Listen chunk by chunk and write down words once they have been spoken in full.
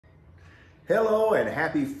Hello and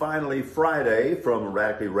happy finally Friday from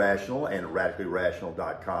Radically Rational and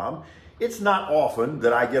radicallyrational.com. It's not often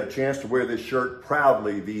that I get a chance to wear this shirt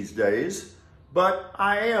proudly these days, but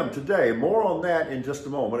I am today. More on that in just a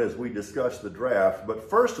moment as we discuss the draft. But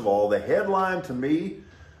first of all, the headline to me,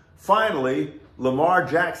 finally, Lamar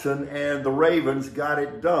Jackson and the Ravens got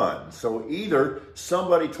it done. So either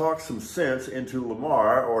somebody talked some sense into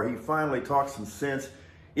Lamar or he finally talked some sense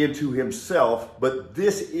into himself, but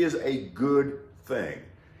this is a good thing.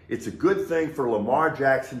 It's a good thing for Lamar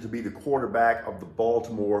Jackson to be the quarterback of the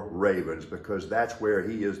Baltimore Ravens because that's where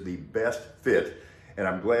he is the best fit, and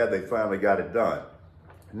I'm glad they finally got it done.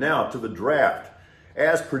 Now to the draft.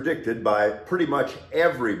 As predicted by pretty much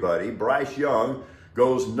everybody, Bryce Young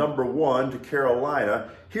goes number 1 to Carolina.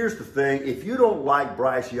 Here's the thing, if you don't like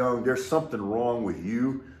Bryce Young, there's something wrong with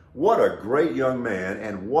you. What a great young man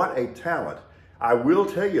and what a talent. I will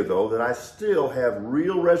tell you, though, that I still have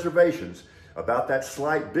real reservations about that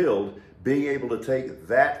slight build being able to take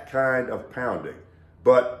that kind of pounding.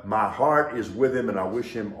 But my heart is with him, and I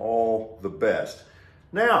wish him all the best.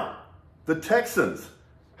 Now, the Texans,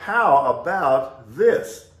 how about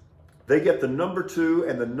this? They get the number 2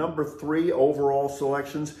 and the number 3 overall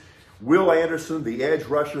selections. Will Anderson, the edge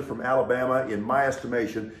rusher from Alabama, in my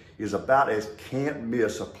estimation, is about as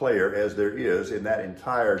can't-miss a player as there is in that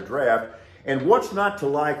entire draft. And what's not to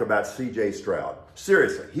like about C.J. Stroud?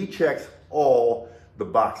 Seriously, he checks all the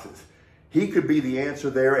boxes. He could be the answer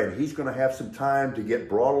there, and he's going to have some time to get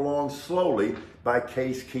brought along slowly by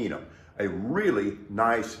Case Keenum. A really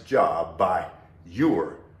nice job by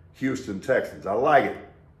your Houston Texans. I like it.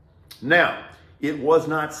 Now, it was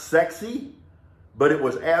not sexy, but it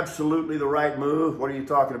was absolutely the right move. What are you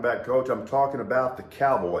talking about, Coach? I'm talking about the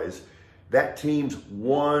Cowboys. That team's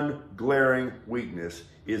one glaring weakness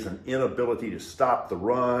is an inability to stop the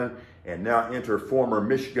run, and now enter former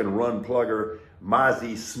Michigan run plugger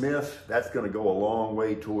Mazi Smith. That's going to go a long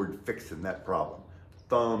way toward fixing that problem.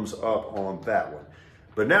 Thumbs up on that one.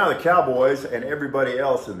 But now the Cowboys and everybody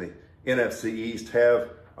else in the NFC East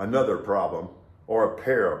have another problem, or a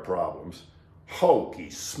pair of problems.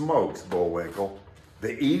 Hokey smokes, Bullwinkle.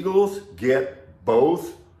 The Eagles get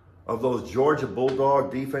both of those Georgia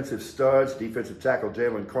Bulldog defensive studs, defensive tackle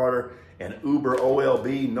Jalen Carter, and Uber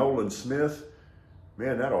OLB Nolan Smith.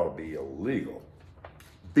 Man, that ought to be illegal.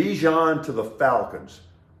 Bijan to the Falcons.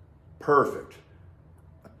 Perfect.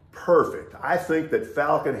 Perfect. I think that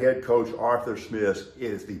Falcon head coach Arthur Smith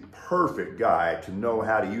is the perfect guy to know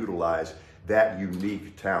how to utilize that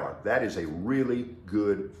unique talent. That is a really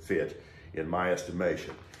good fit in my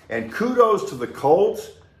estimation. And kudos to the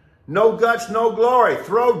Colts. No guts, no glory.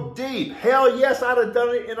 Throw deep. Hell yes, I'd have done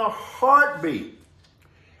it in a heartbeat.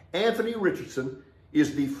 Anthony Richardson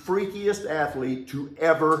is the freakiest athlete to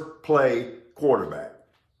ever play quarterback.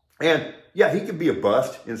 And yeah, he could be a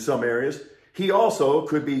bust in some areas. He also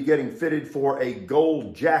could be getting fitted for a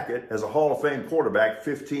gold jacket as a Hall of Fame quarterback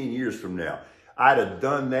 15 years from now. I'd have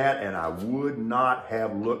done that and I would not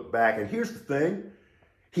have looked back. And here's the thing,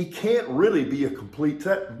 he can't really be a complete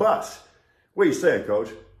bust. What are you saying, Coach?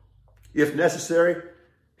 If necessary,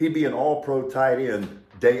 he'd be an all-pro tight end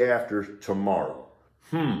day after tomorrow.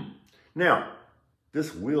 Now,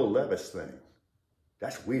 this Will Levis thing,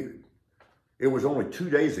 that's weird. It was only 2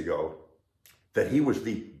 days ago that he was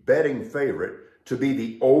the betting favorite to be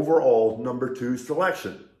the overall number 2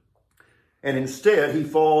 selection. And instead, he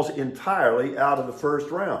falls entirely out of the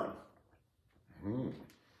first round.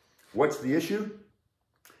 What's the issue?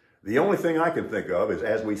 The only thing I can think of is,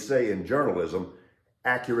 as we say in journalism,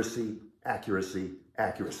 accuracy, accuracy,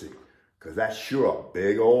 accuracy. Because that's sure a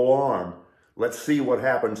big old arm. Let's see what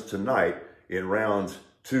happens tonight in rounds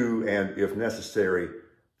 2 and, if necessary,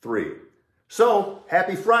 3. So,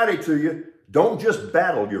 happy Friday to you. Don't just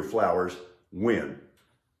battle your flowers, win.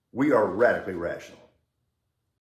 We are radically rational.